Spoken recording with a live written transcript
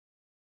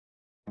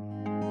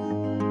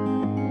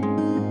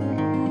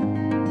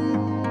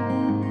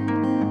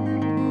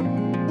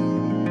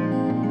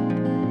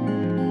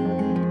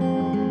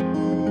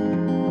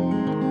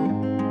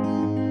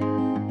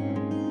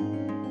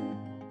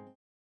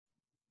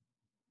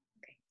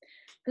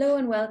Hello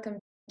and welcome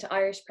to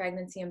Irish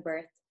Pregnancy and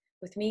Birth.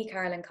 With me,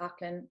 Carolyn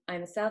Coughlin.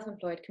 I'm a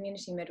self-employed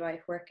community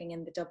midwife working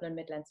in the Dublin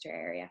Mid-Leinster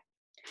area.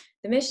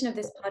 The mission of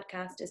this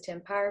podcast is to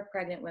empower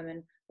pregnant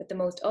women with the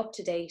most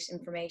up-to-date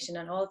information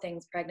on all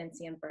things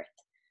pregnancy and birth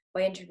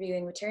by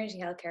interviewing maternity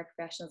healthcare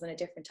professionals on a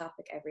different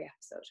topic every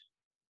episode.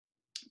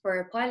 For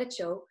our pilot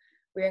show,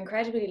 we're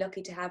incredibly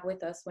lucky to have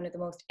with us one of the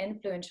most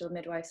influential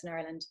midwives in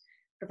Ireland,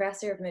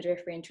 Professor of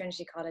Midwifery in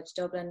Trinity College,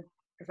 Dublin,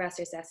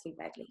 Professor Cecily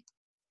Begley.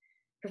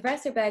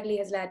 Professor Begley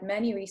has led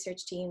many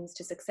research teams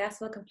to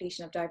successful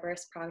completion of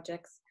diverse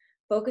projects,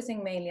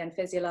 focusing mainly on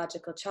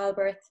physiological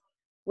childbirth,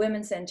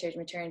 women-centred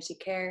maternity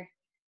care,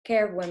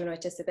 care of women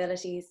with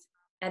disabilities,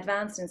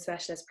 advanced and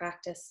specialist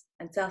practice,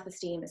 and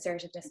self-esteem,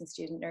 assertiveness in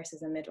student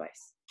nurses and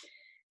midwives.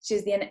 She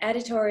is the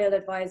editorial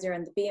advisor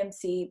on the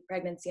BMC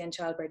Pregnancy and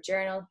Childbirth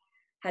Journal,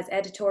 has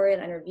editorial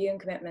and reviewing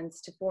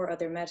commitments to 4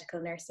 other medical,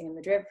 nursing and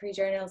midwifery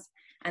journals,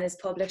 and is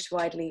published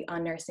widely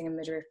on nursing and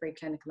midwifery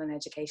clinical and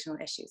educational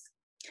issues.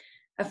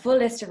 A full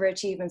list of her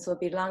achievements will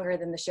be longer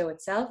than the show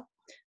itself,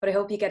 but I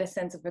hope you get a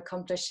sense of how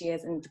accomplished she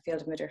is in the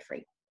field of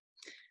midwifery.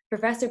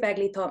 Professor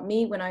Begley taught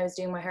me when I was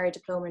doing my higher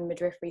diploma in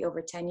midwifery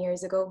over 10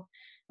 years ago,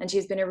 and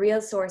she's been a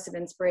real source of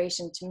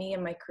inspiration to me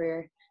in my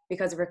career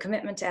because of her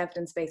commitment to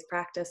evidence-based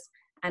practice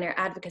and her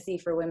advocacy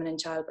for women in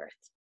childbirth,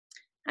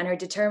 and her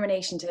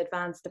determination to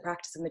advance the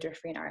practice of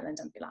midwifery in Ireland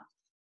and beyond.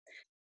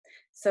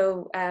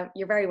 So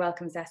you're very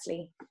welcome,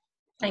 Cecily.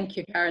 Thank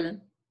you,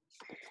 Carolyn.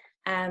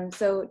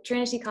 So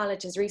Trinity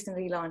College has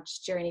recently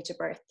launched Journey to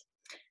Birth,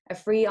 a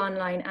free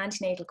online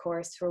antenatal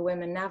course for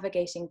women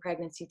navigating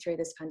pregnancy through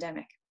this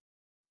pandemic.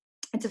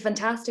 It's a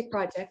fantastic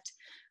project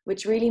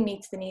which really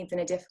meets the needs in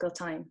a difficult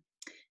time.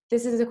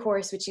 This is a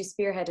course which you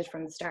spearheaded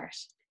from the start.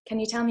 Can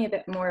you tell me a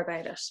bit more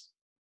about it?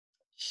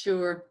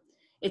 Sure.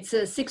 It's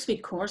a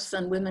 6-week course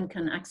and women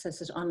can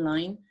access it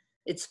online.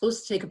 It's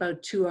supposed to take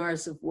about 2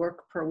 hours of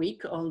work per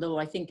week, although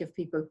I think if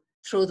people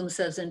throw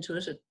themselves into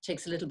it, it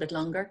takes a little bit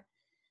longer.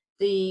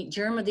 The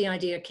germ of the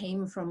idea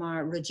came from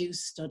our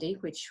REDUCE study,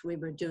 which we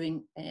were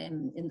doing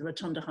in the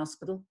Rotunda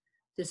Hospital.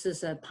 This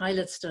is a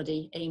pilot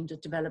study aimed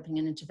at developing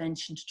an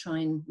intervention to try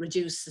and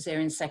reduce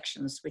cesarean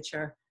sections, which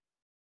are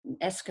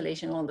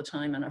escalating all the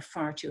time and are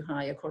far too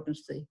high according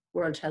to the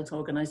World Health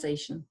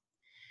Organization.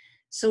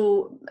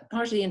 So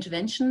part of the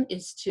intervention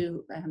is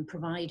to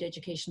provide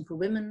education for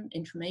women,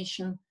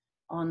 information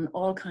on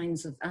all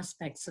kinds of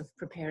aspects of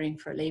preparing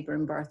for labour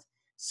and birth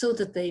so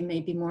that they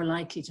may be more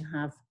likely to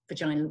have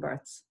vaginal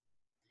births.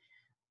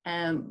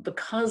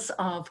 Because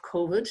of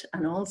COVID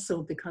and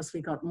also because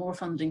we got more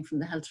funding from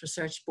the Health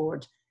Research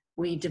Board,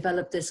 we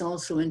developed this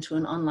also into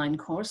an online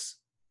course.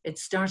 It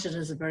started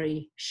as a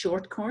very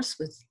short course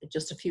with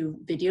just a few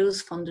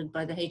videos funded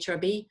by the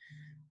HRB,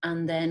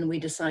 and then we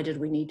decided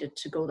we needed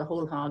to go the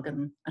whole hog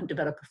and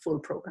develop a full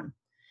program.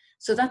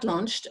 So that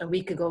launched a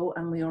week ago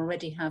and we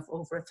already have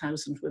over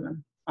 1,000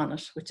 women on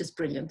it, which is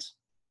brilliant.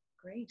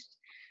 Great.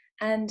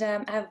 And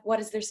what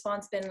has the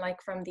response been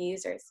like from the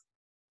users?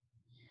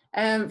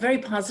 Very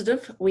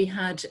positive. We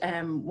had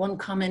one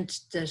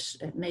comment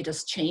that made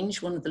us change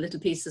one of the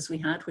little pieces we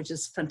had, which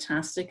is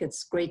fantastic.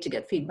 It's great to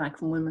get feedback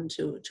from women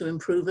to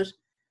improve it.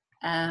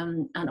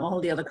 And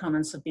all the other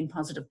comments have been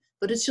positive.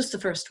 But it's just the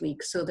first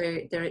week, so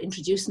they're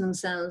introducing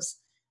themselves.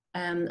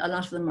 A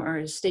lot of them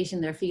are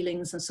stating their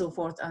feelings and so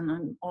forth. And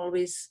I'm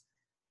always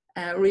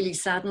really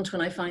saddened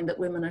when I find that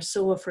women are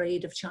so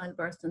afraid of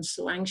childbirth and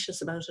so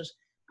anxious about it.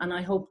 And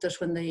I hope that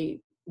when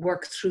they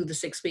work through the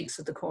 6 weeks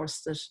of the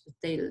course that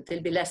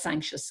they'll be less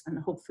anxious and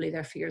hopefully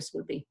their fears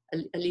will be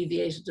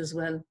alleviated as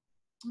well.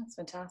 That's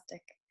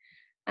fantastic.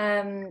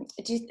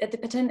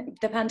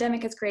 The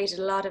pandemic has created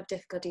a lot of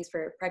difficulties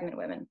for pregnant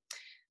women.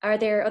 Are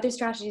there other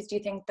strategies, do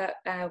you think, that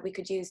we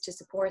could use to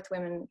support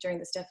women during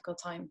this difficult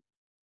time?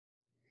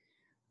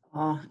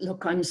 Oh,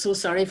 look, I'm so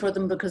sorry for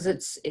them because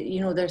it's,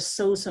 they're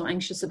so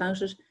anxious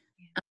about it.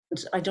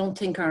 And I don't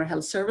think our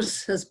health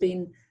service has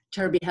been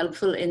terribly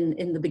helpful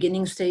in the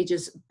beginning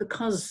stages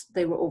because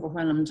they were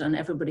overwhelmed and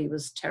everybody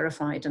was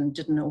terrified and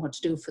didn't know what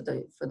to do for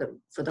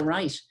the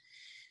right.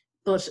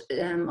 But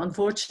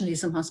unfortunately,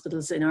 some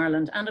hospitals in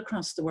Ireland and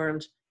across the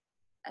world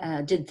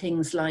did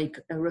things like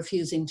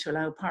refusing to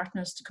allow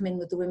partners to come in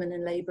with the women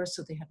in labour,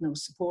 so they had no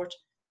support,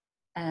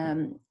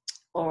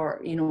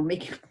 or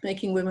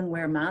making women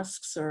wear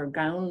masks or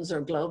gowns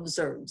or gloves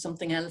or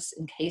something else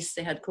in case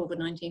they had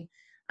COVID-19.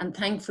 And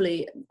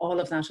thankfully, all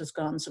of that has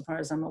gone, so far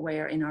as I'm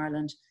aware, in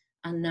Ireland.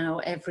 And now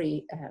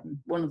every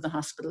one of the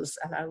hospitals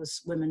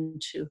allows women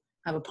to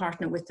have a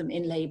partner with them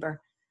in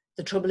labour.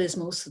 The trouble is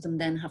most of them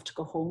then have to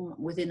go home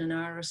within an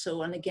hour or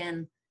so. And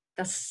again,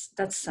 that's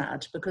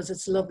sad because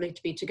it's lovely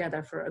to be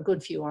together for a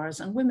good few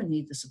hours and women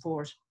need the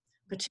support,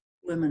 particularly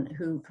women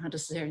who've had a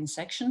cesarean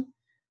section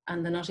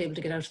and they're not able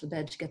to get out of the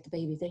bed to get the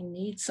baby. They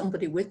need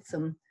somebody with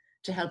them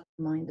to help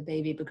them mind the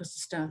baby because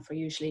the staff are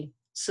usually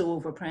so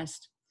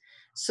overpressed.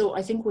 So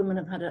I think women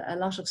have had a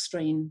lot of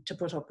strain to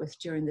put up with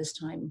during this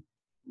time,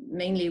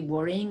 mainly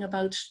worrying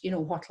about,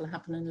 what will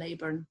happen in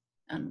labour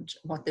and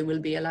what they will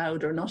be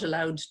allowed or not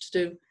allowed to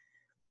do.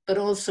 But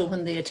also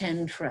when they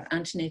attend for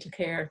antenatal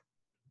care,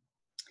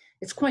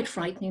 It's quite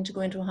frightening to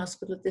go into a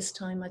hospital at this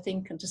time, I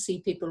think, and to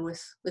see people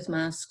with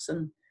masks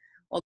and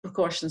all the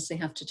precautions they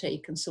have to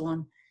take and so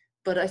on.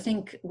 But I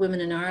think women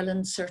in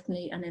Ireland,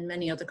 certainly, and in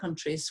many other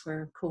countries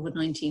where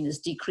COVID-19 is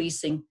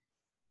decreasing,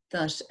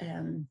 that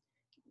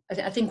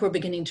I think we're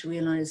beginning to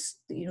realize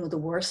that, you know, the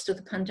worst of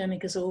the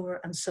pandemic is over,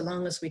 and so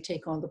long as we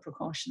take all the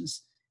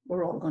precautions,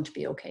 we're all going to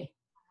be okay.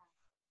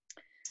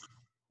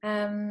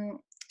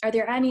 Are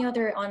there any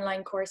other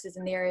online courses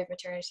in the area of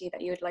maternity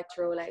that you would like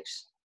to roll out?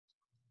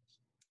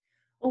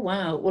 Oh,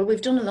 wow. Well,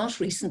 we've done a lot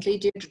recently.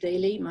 Deirdre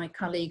Daly, my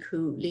colleague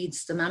who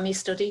leads the MAMI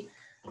study,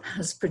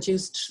 has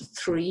produced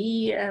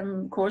 3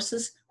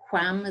 courses.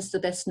 WHAM is the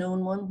best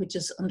known one, which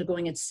is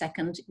undergoing its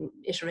 2nd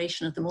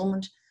iteration at the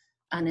moment.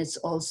 And it's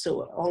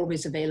also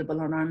always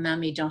available on our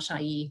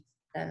mami.ie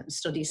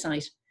study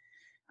site.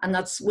 And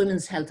that's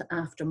women's health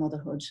after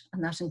motherhood.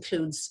 And that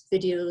includes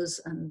videos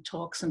and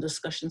talks and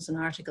discussions and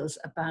articles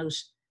about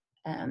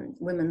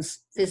women's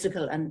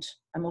physical and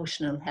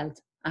emotional health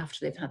after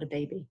they've had a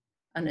baby.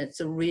 And it's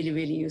a really,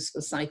 really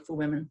useful site for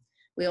women.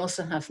 We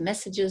also have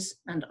messages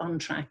and On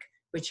Track,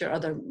 which are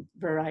other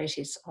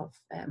varieties of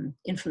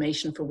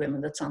information for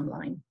women that's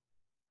online.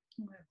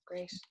 Oh,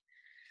 great.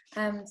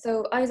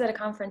 So I was at a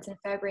conference in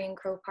February in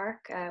Croke Park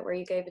where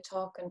you gave a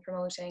talk on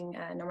promoting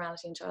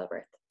normality in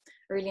childbirth.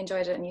 I really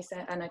enjoyed it, and you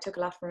said, and I took a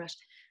lot from it.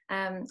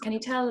 Can you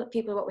tell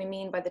people what we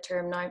mean by the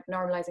term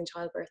normalizing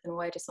childbirth and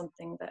why it is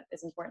something that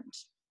is important?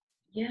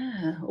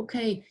 Yeah,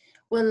 okay.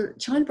 Well,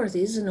 childbirth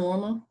is a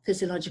normal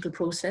physiological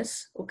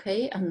process,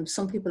 okay, and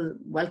some people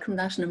welcome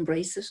that and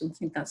embrace it and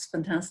think that's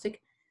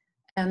fantastic.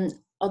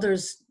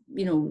 Others,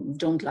 you know,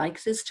 don't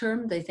like this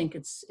term. They think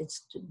it's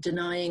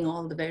denying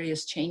all the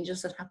various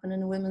changes that happen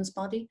in a woman's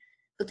body,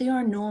 but they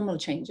are normal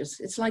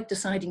changes. It's like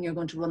deciding you're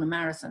going to run a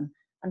marathon,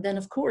 and then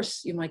of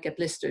course you might get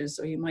blisters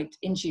or you might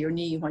injure your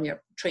knee while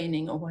you're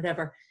training or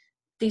whatever.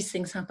 These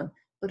things happen,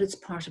 but it's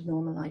part of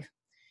normal life.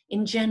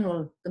 In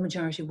general, the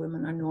majority of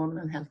women are normal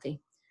and healthy.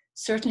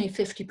 Certainly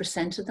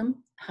 50% of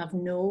them have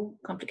no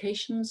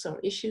complications or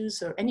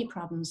issues or any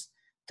problems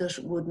that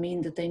would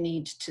mean that they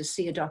need to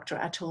see a doctor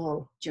at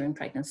all during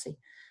pregnancy.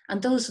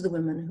 And those are the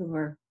women who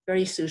are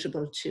very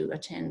suitable to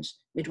attend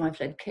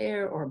midwife-led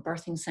care or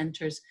birthing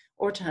centres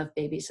or to have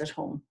babies at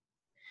home.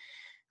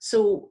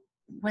 So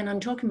when I'm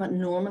talking about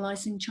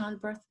normalising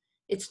childbirth,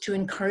 it's to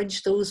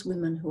encourage those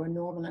women who are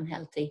normal and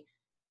healthy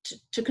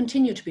to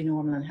continue to be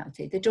normal and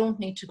healthy. They don't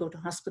need to go to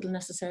hospital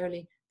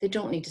necessarily. They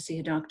don't need to see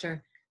a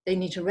doctor. They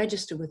need to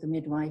register with a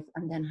midwife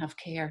and then have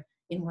care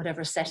in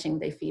whatever setting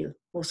they feel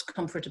most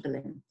comfortable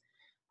in.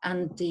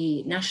 And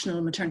the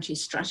National Maternity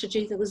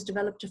Strategy that was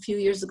developed a few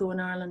years ago in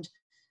Ireland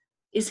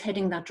is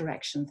heading that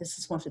direction. This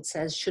is what it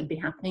says should be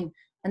happening,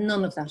 and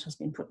none of that has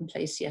been put in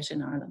place yet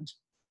in Ireland.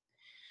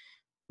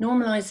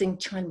 Normalising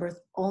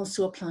childbirth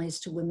also applies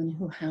to women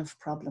who have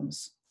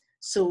problems.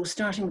 So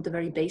starting with the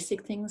very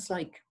basic things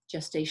like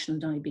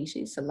gestational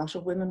diabetes, a lot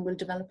of women will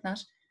develop that.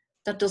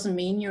 That doesn't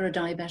mean you're a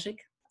diabetic.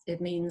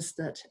 It means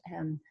that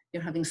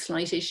you're having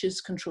slight issues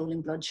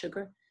controlling blood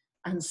sugar.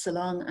 And so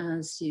long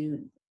as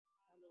you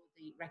follow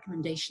the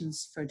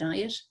recommendations for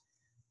diet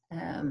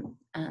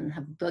and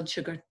have blood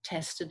sugar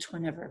tested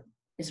whenever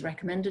is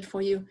recommended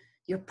for you,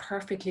 you're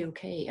perfectly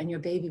okay, and your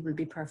baby will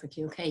be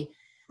perfectly okay.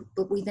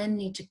 But we then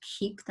need to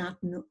keep that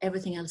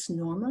everything else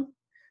normal.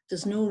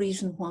 There's no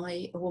reason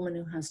why a woman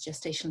who has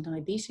gestational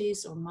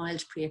diabetes or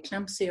mild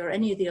preeclampsia or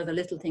any of the other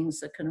little things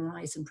that can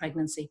arise in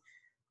pregnancy,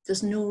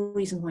 there's no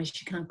reason why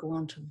she can't go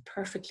on to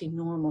perfectly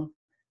normal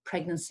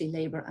pregnancy,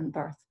 labour and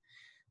birth.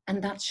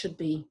 And that should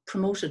be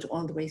promoted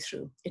all the way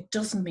through. It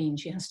doesn't mean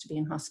she has to be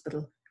in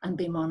hospital and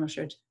be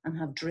monitored and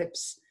have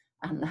drips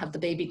and have the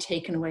baby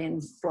taken away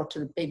and brought to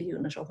the baby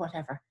unit or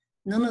whatever.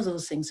 None of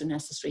those things are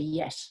necessary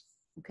yet,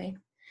 okay?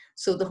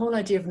 So the whole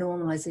idea of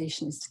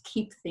normalization is to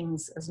keep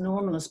things as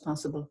normal as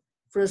possible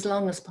for as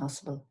long as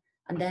possible.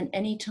 And then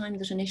any time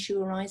that an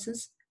issue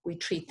arises, we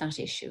treat that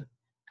issue.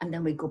 And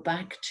then we go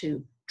back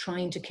to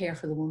trying to care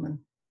for the woman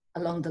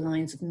along the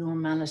lines of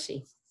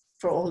normality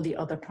for all the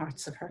other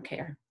parts of her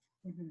care.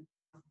 Mm-hmm.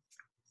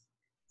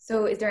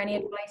 So is there any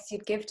advice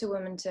you'd give to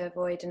women to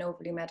avoid an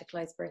overly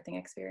medicalized birthing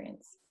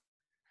experience?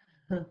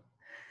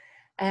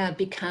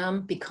 Be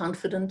calm, be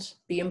confident,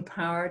 be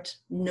empowered,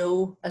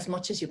 know as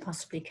much as you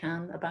possibly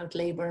can about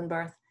labour and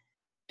birth,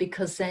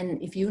 because then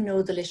if you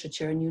know the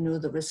literature and you know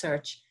the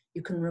research,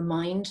 you can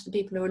remind the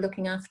people who are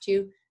looking after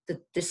you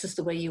that this is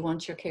the way you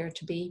want your care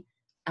to be,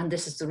 and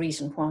this is the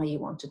reason why you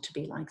want it to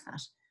be like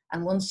that.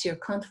 And once you're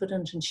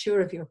confident and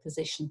sure of your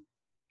position,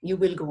 you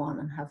will go on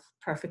and have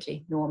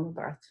perfectly normal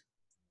birth.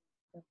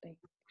 Lovely.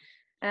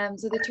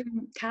 So the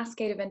term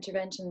cascade of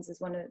interventions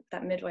is one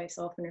that midwives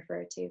often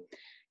refer to.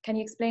 Can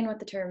you explain what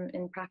the term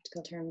in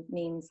practical terms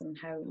means and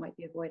how it might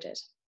be avoided?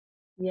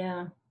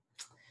 Yeah.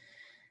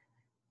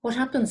 What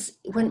happens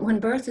when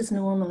birth is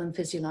normal and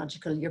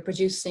physiological, you're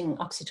producing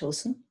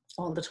oxytocin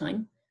all the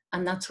time,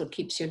 and that's what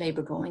keeps your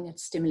labour going. It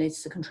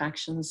stimulates the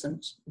contractions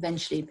and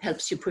eventually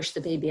helps you push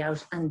the baby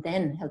out and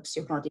then helps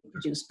your body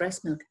produce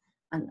breast milk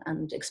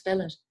and expel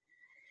it.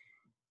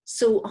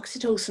 So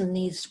oxytocin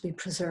needs to be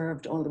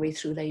preserved all the way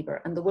through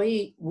labour. And the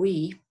way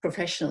we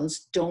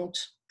professionals don't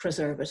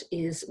preserve it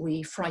is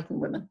we frighten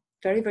women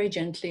very, very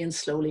gently and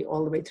slowly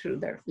all the way through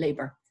their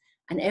labour.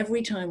 And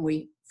every time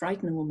we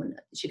frighten a woman,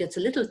 she gets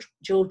a little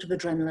jolt of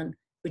adrenaline,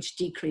 which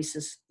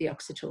decreases the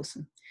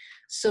oxytocin.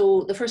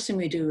 So the first thing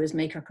we do is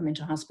make her come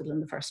into hospital in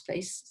the first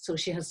place. So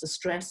she has the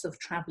stress of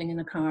travelling in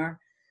a car,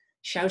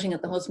 shouting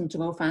at the husband to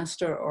go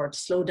faster or to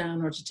slow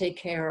down or to take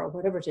care or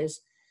whatever it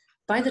is.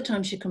 By the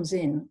time she comes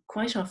in,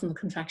 quite often the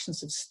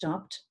contractions have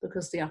stopped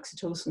because the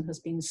oxytocin has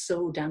been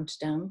so damped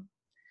down.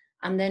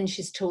 And then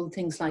she's told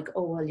things like,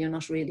 oh, well, you're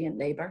not really in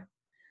labour.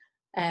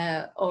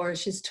 Or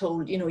she's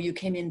told, you know, you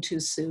came in too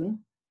soon,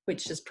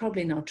 which is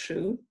probably not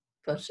true.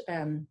 But,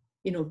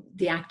 you know,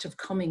 the act of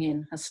coming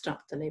in has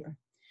stopped the labour.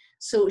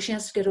 So she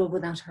has to get over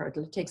that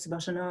hurdle. It takes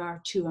about an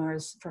hour, 2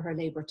 hours for her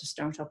labour to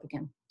start up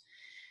again.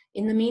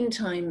 In the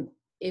meantime,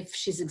 if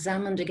she's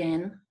examined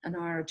again an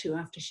hour or two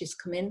after she's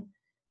come in,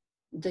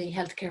 the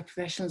healthcare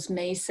professionals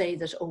may say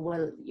that, oh,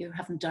 well, you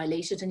haven't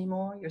dilated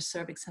anymore, your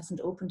cervix hasn't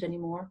opened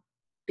anymore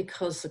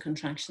because the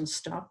contractions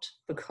stopped,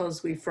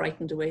 because we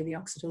frightened away the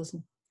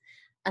oxytocin.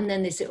 And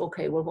then they say,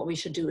 okay, well, what we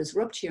should do is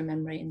rupture your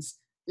membranes,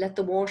 let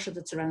the water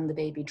that's around the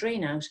baby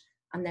drain out,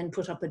 and then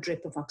put up a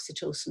drip of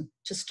oxytocin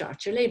to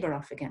start your labour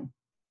off again.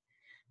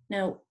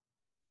 Now,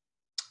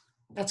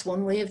 that's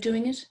one way of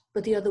doing it,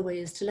 but the other way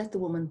is to let the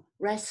woman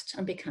rest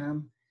and be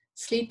calm,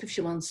 sleep if she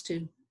wants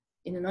to,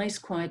 in a nice,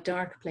 quiet,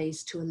 dark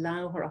place to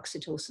allow her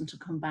oxytocin to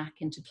come back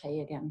into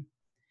play again.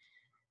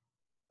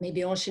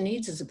 Maybe all she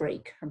needs is a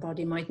break. Her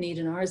body might need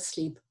an hour's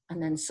sleep,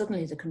 and then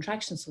suddenly the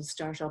contractions will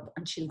start up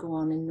and she'll go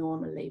on in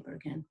normal labour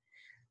again.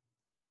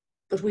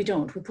 But we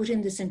don't. We put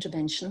in this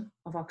intervention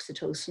of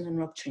oxytocin and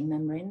rupturing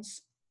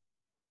membranes.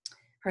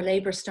 Her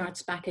labour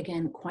starts back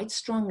again quite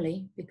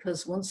strongly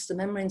because once the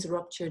membranes are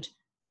ruptured,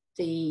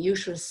 the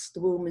uterus, the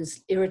womb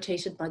is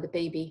irritated by the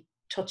baby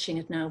touching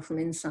it now from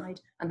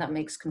inside, and that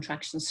makes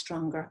contractions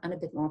stronger and a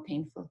bit more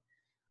painful.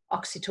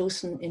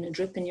 Oxytocin in a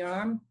drip in your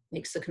arm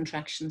makes the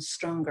contractions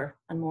stronger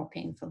and more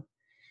painful.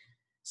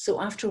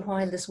 So after a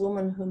while, this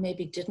woman who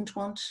maybe didn't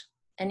want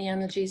any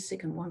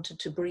analgesic and wanted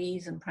to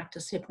breathe and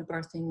practice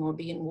hypnobirthing or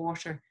be in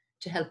water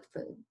to help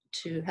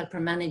her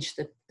manage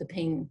the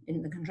pain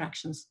in the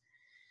contractions,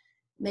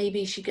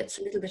 maybe she gets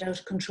a little bit out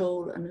of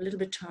control and a little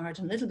bit tired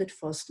and a little bit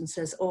fussed and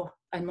says, oh,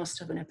 I must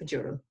have an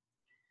epidural.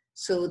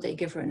 So they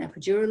give her an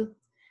epidural.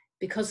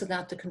 Because of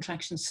that, the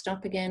contractions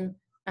stop again.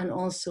 And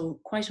also,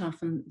 quite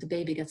often, the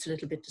baby gets a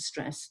little bit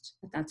distressed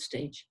at that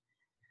stage.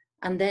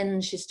 And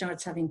then she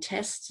starts having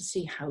tests to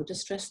see how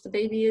distressed the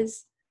baby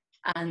is.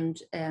 And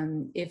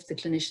if the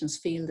clinicians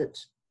feel that,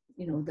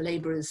 you know, the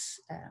labour is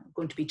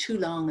going to be too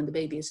long and the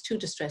baby is too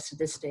distressed at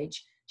this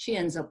stage, she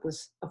ends up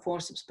with a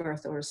forceps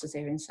birth or a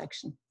cesarean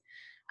section.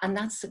 And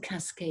that's the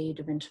cascade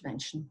of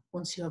intervention.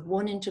 Once you have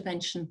one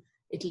intervention,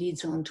 it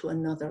leads on to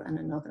another and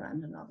another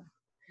and another.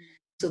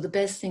 So the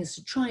best thing is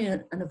to try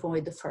and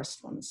avoid the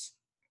first ones,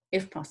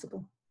 if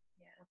possible.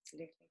 Yeah,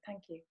 absolutely.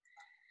 Thank you.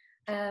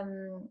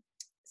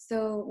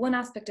 So one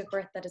aspect of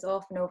birth that is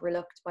often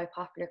overlooked by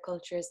popular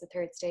culture is the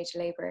third stage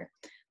labour,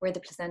 where the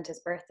placenta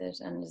is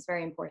birthed, and is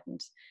very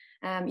important.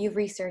 You've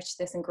researched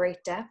this in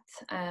great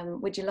depth.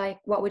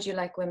 What would you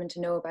like women to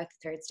know about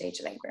the third stage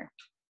of labour?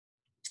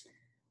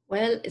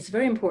 Well, it's a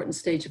very important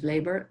stage of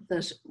labour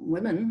that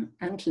women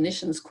and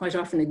clinicians quite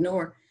often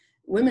ignore.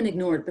 Women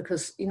ignore it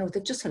because, you know,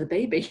 they've just had a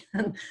baby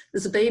and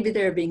there's a baby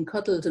there being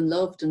cuddled and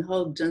loved and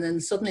hugged, and then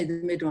suddenly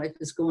the midwife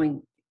is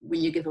going, will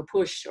you give a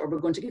push, or we're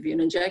going to give you an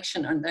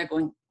injection, and they're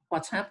going,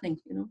 what's happening?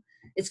 You know,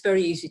 it's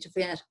very easy to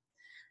forget.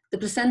 The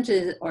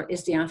placenta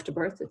is the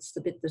afterbirth. It's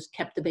the bit that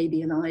kept the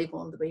baby alive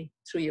all the way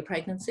through your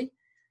pregnancy.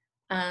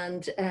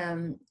 And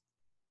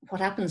what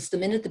happens the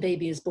minute the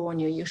baby is born,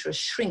 your uterus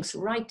shrinks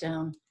right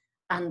down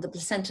and the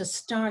placenta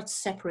starts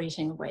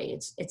separating away.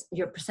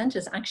 Your placenta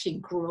is actually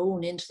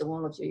grown into the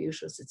wall of your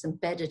uterus. It's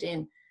embedded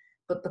in,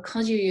 but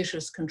because your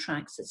uterus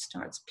contracts, it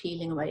starts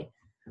peeling away.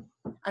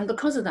 And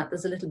because of that,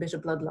 there's a little bit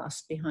of blood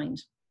loss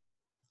behind.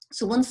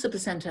 So once the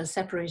placenta is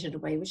separated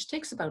away, which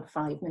takes about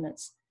 5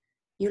 minutes,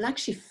 you'll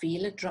actually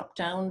feel it drop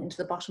down into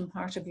the bottom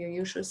part of your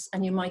uterus,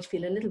 and you might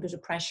feel a little bit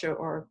of pressure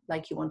or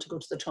like you want to go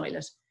to the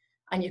toilet,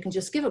 and you can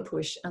just give a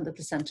push and the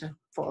placenta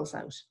falls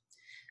out.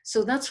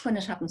 So that's when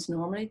it happens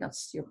normally.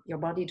 That's your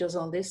body does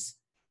all this.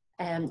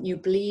 You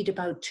bleed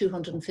about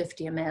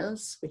 250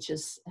 mLs, which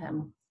is,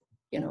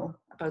 you know,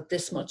 about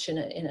this much in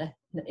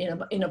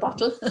a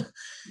bottle.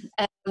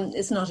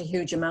 It's not a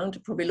huge amount.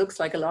 It probably looks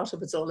like a lot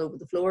if it's all over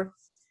the floor.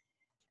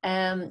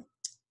 There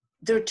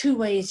are two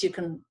ways you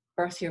can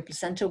birth your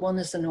placenta. One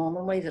is the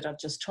normal way that I've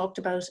just talked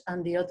about,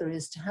 and the other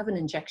is to have an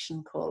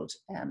injection called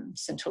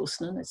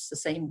syntocinon. It's the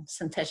same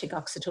synthetic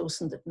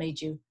oxytocin that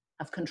made you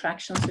have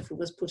contractions if it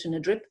was put in a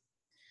drip.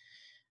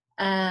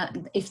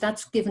 If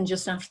that's given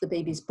just after the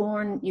baby's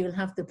born, you'll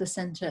have the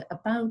placenta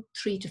about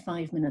 3 to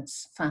 5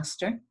 minutes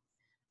faster,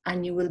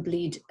 and you will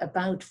bleed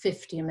about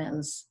 50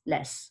 mLs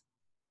less.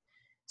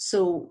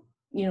 So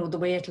you know, the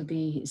way it'll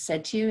be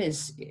said to you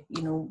is,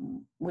 you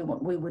know,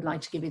 we would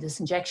like to give you this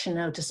injection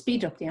now to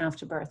speed up the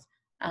afterbirth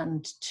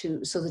and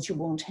so that you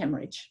won't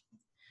hemorrhage.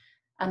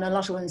 And a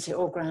lot of women say,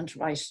 oh, grand,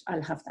 right,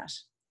 I'll have that.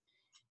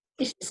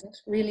 It isn't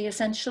really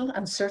essential,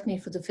 and certainly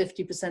for the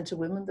 50% of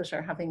women that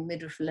are having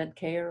midwifery-led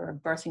care or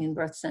birthing in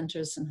birth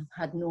centres and have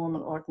had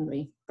normal,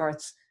 ordinary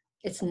births,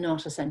 it's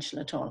not essential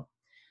at all.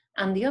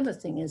 And the other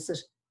thing is that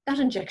that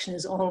injection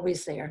is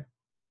always there.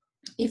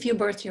 If you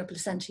birth your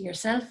placenta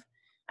yourself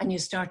and you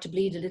start to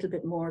bleed a little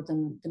bit more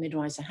than the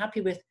midwives are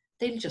happy with,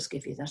 they'll just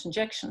give you that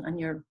injection and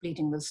your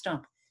bleeding will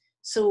stop.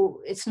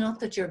 So it's not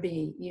that you're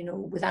being, you know,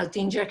 without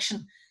the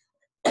injection,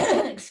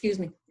 excuse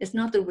me, it's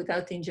not that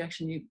without the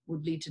injection you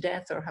would bleed to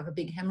death or have a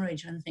big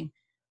hemorrhage or anything.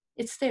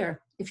 It's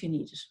there if you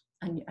need it,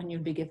 and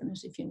you'll be given it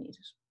if you need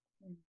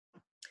it.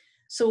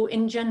 So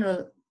in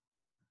general,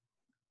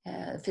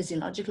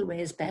 physiological way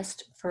is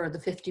best for the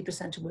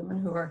 50% of women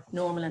who are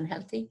normal and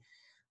healthy.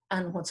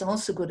 And what's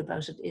also good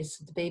about it is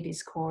the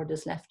baby's cord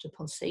is left to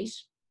pulsate,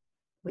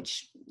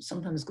 which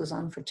sometimes goes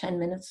on for 10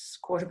 minutes,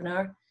 quarter of an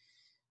hour.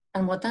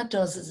 And what that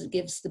does is it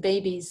gives the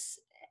babies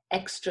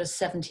extra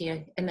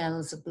 70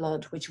 mLs of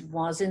blood, which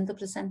was in the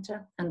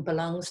placenta and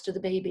belongs to the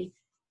baby.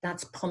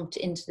 That's pumped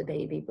into the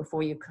baby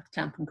before you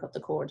clamp and cut the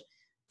cord.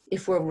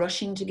 If we're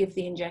rushing to give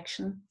the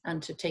injection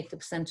and to take the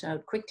placenta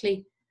out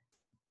quickly,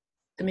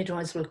 the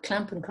midwives will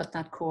clamp and cut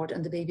that cord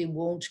and the baby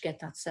won't get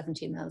that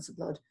 70 mLs of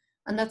blood.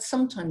 And that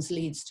sometimes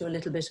leads to a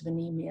little bit of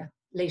anemia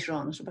later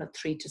on at about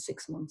 3 to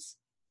 6 months.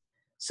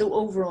 So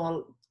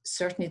overall,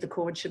 certainly the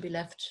cord should be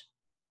left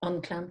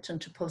unclamped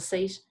and to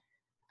pulsate.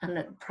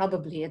 And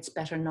probably it's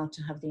better not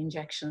to have the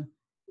injection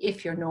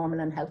if you're normal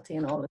and healthy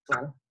and all as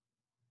well.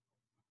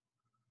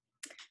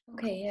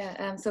 Okay,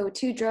 yeah. So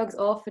 2 drugs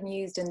often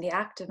used in the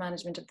active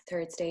management of the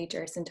 3rd stage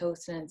are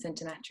Syntocinon and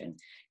Sintometrin.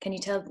 Can you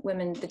tell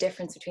women the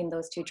difference between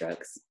those 2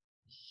 drugs?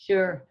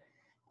 Sure.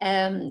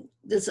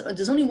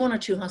 There's only 1 or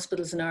 2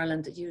 hospitals in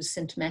Ireland that use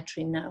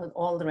Sintometrin now.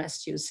 All the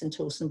rest use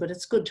Syntocinon, but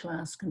it's good to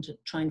ask and to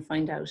try and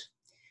find out.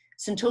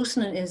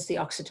 Syntocinon is the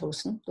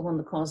oxytocin, the one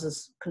that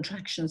causes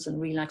contractions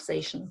and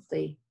relaxation of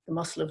the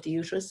muscle of the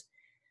uterus.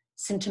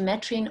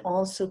 Sintometrin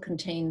also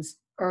contains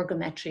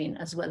ergometrin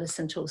as well as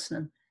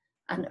Syntocinon.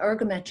 And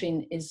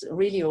ergometrin is a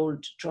really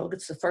old drug.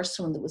 It's the first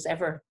one that was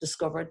ever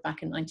discovered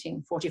back in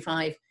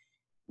 1945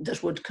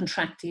 that would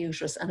contract the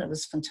uterus. And it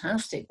was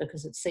fantastic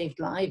because it saved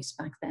lives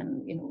back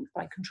then, you know,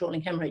 by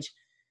controlling hemorrhage.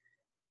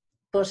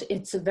 But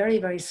it's a very,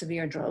 very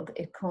severe drug.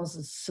 It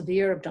causes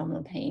severe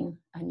abdominal pain,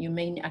 and you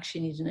may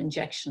actually need an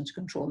injection to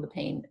control the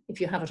pain if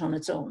you have it on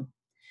its own.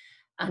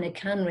 And it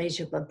can raise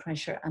your blood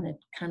pressure, and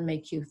it can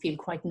make you feel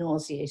quite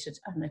nauseated,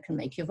 and it can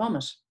make you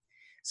vomit.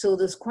 So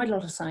there's quite a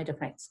lot of side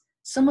effects.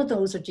 Some of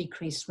those are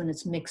decreased when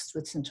it's mixed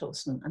with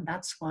Syntocinon, and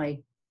that's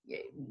why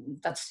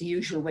that's the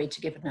usual way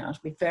to give it now. It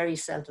would be very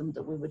seldom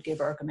that we would give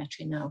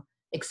ergometrin now,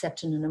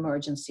 except in an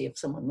emergency if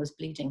someone was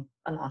bleeding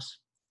a lot.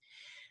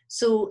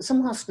 So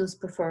some hospitals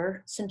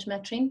prefer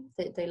Sintometrin.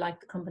 They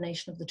like the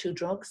combination of the 2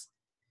 drugs.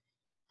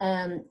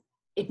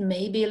 It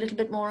may be a little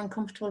bit more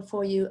uncomfortable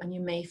for you and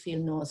you may feel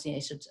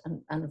nauseated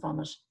and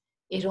vomit.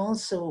 It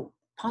also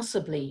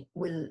possibly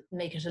will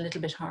make it a little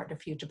bit harder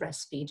for you to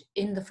breastfeed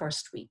in the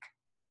first week.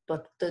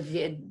 But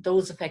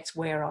those effects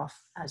wear off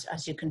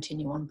as you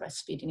continue on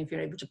breastfeeding if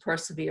you're able to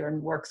persevere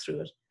and work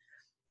through it.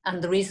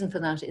 And the reason for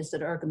that is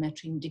that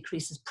ergometrin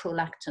decreases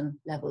prolactin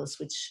levels,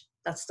 which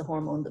that's the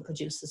hormone that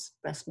produces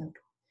breast milk.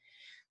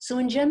 So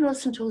in general,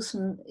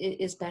 Syntocinon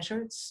is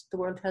better. The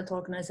World Health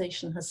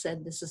Organization has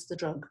said this is the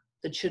drug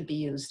that should be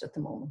used at the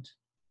moment.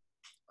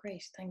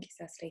 Great, thank you,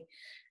 Cecily.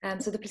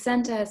 So the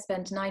placenta has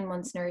spent 9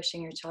 months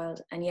nourishing your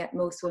child, and yet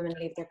most women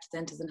leave their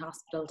placentas in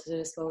hospital to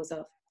dispose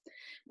of.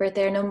 But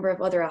there are a number of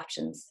other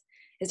options.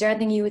 Is there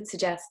anything you would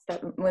suggest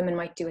that women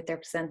might do with their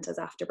placentas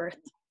after birth?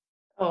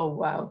 Oh,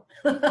 wow.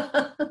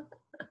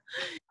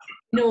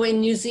 No,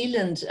 in New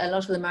Zealand, a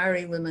lot of the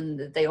Maori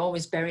women, they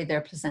always bury their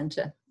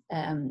placenta.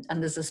 And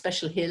there's a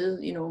special hill,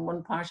 you know, in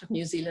one part of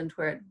New Zealand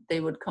where they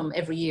would come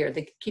every year.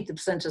 They keep the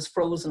placentas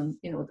frozen,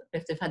 you know,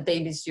 if they've had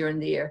babies during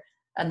the year.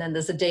 And then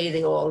there's a day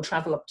they all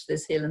travel up to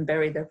this hill and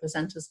bury their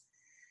placentas.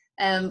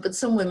 But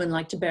some women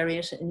like to bury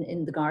it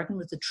in the garden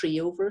with a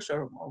tree over it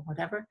or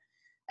whatever.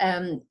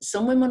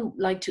 Some women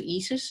like to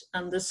eat it,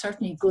 and there's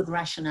certainly good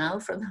rationale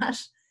for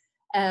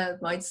that.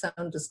 Might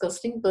sound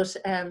disgusting, but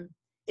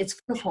it's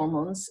full of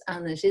hormones,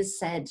 and it is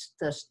said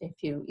that if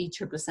you eat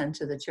your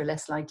placenta that you're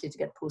less likely to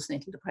get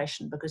postnatal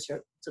depression because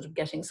you're sort of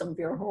getting some of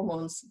your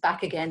hormones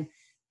back again,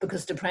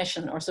 because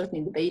depression, or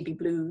certainly the baby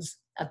blues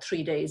at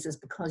 3 days, is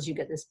because you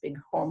get this big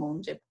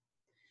hormone dip.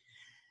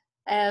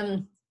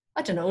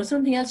 I don't know, is there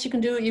anything else you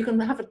can do? You can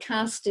have it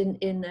cast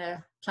in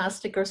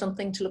plastic or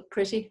something to look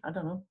pretty. I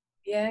don't know.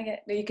 Yeah.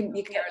 No, you can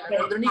get.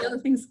 Are there any other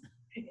things?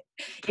 You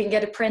can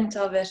get a print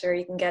of it, or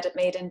you can get it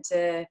made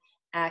into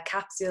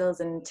capsules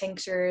and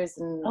tinctures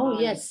and. Oh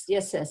yes.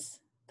 That's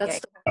the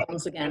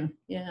hormones again.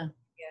 Yeah.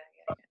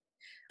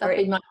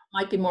 That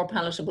might be more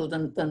palatable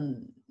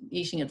than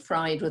eating it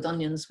fried with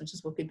onions, which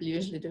is what people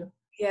usually do.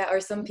 Yeah,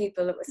 or some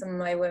people, some of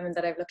my women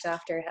that I've looked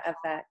after have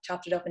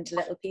chopped it up into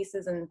little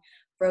pieces and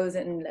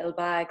frozen it in little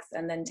bags,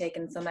 and then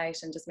taken some out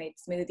and just made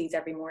smoothies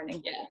every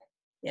morning. Yeah,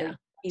 So yeah.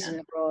 eating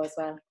it raw as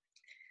well.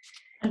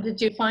 And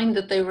did you find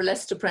that they were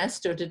less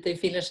depressed, or did they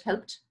feel it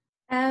helped?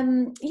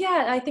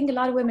 Yeah, I think a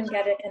lot of women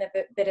get a kind of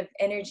a bit of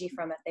energy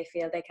from it. They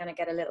feel they kind of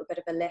get a little bit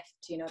of a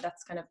lift, you know.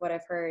 That's kind of what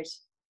I've heard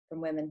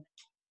from women.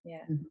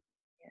 Yeah. Mhm.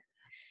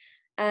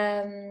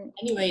 Yeah.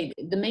 Anyway,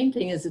 the main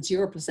thing is it's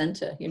your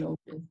placenta, you know.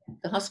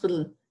 The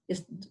hospital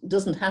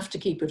doesn't have to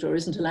keep it or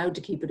isn't allowed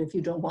to keep it if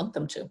you don't want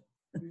them to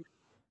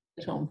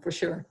at home, for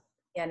sure.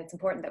 Yeah, and it's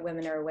important that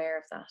women are aware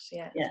of that.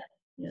 Yeah. Yeah,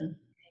 yeah.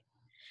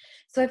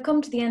 So I've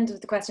come to the end of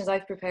the questions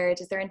I've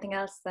prepared. Is there anything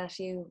else that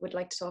you would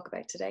like to talk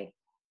about today?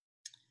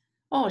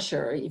 Oh,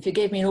 sure. If you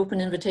gave me an open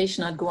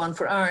invitation, I'd go on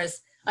for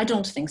hours. I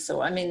don't think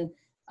so. I mean,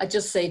 I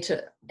just say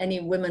to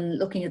any women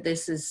looking at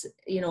this is,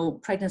 you know,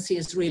 pregnancy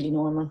is really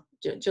normal.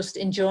 Just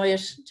enjoy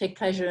it, take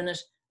pleasure in it,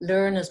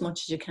 learn as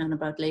much as you can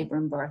about labour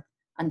and birth,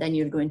 and then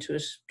you'll go into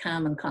it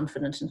calm and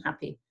confident and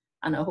happy.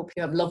 And I hope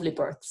you have lovely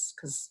births,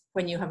 because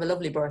when you have a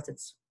lovely birth,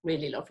 it's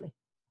really lovely.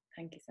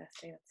 Thank you,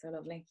 Cecily. That's so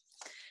lovely.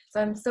 So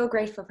I'm so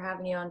grateful for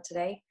having you on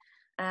today.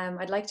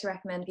 I'd like to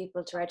recommend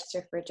people to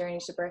register for a Journey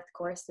to Birth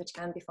course, which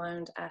can be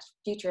found at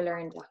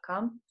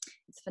futurelearn.com.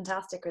 It's a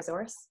fantastic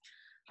resource.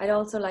 I'd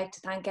also like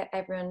to thank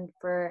everyone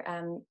for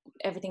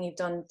everything you've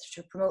done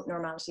to promote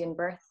normality in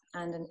birth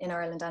and in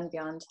Ireland and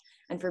beyond,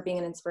 and for being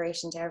an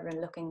inspiration to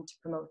everyone looking to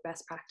promote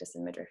best practice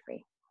in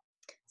midwifery.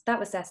 So that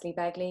was Cecily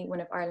Begley,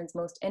 one of Ireland's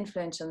most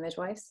influential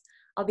midwives.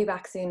 I'll be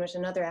back soon with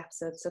another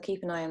episode, so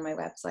keep an eye on my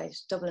website,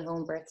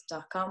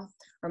 dublinhomebirth.com,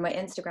 or my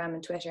Instagram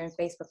and Twitter and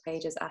Facebook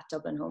pages at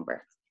Dublin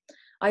Homebirth.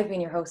 I've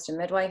been your host and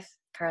midwife,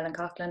 Caroline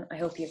Coughlin. I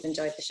hope you've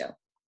enjoyed the show.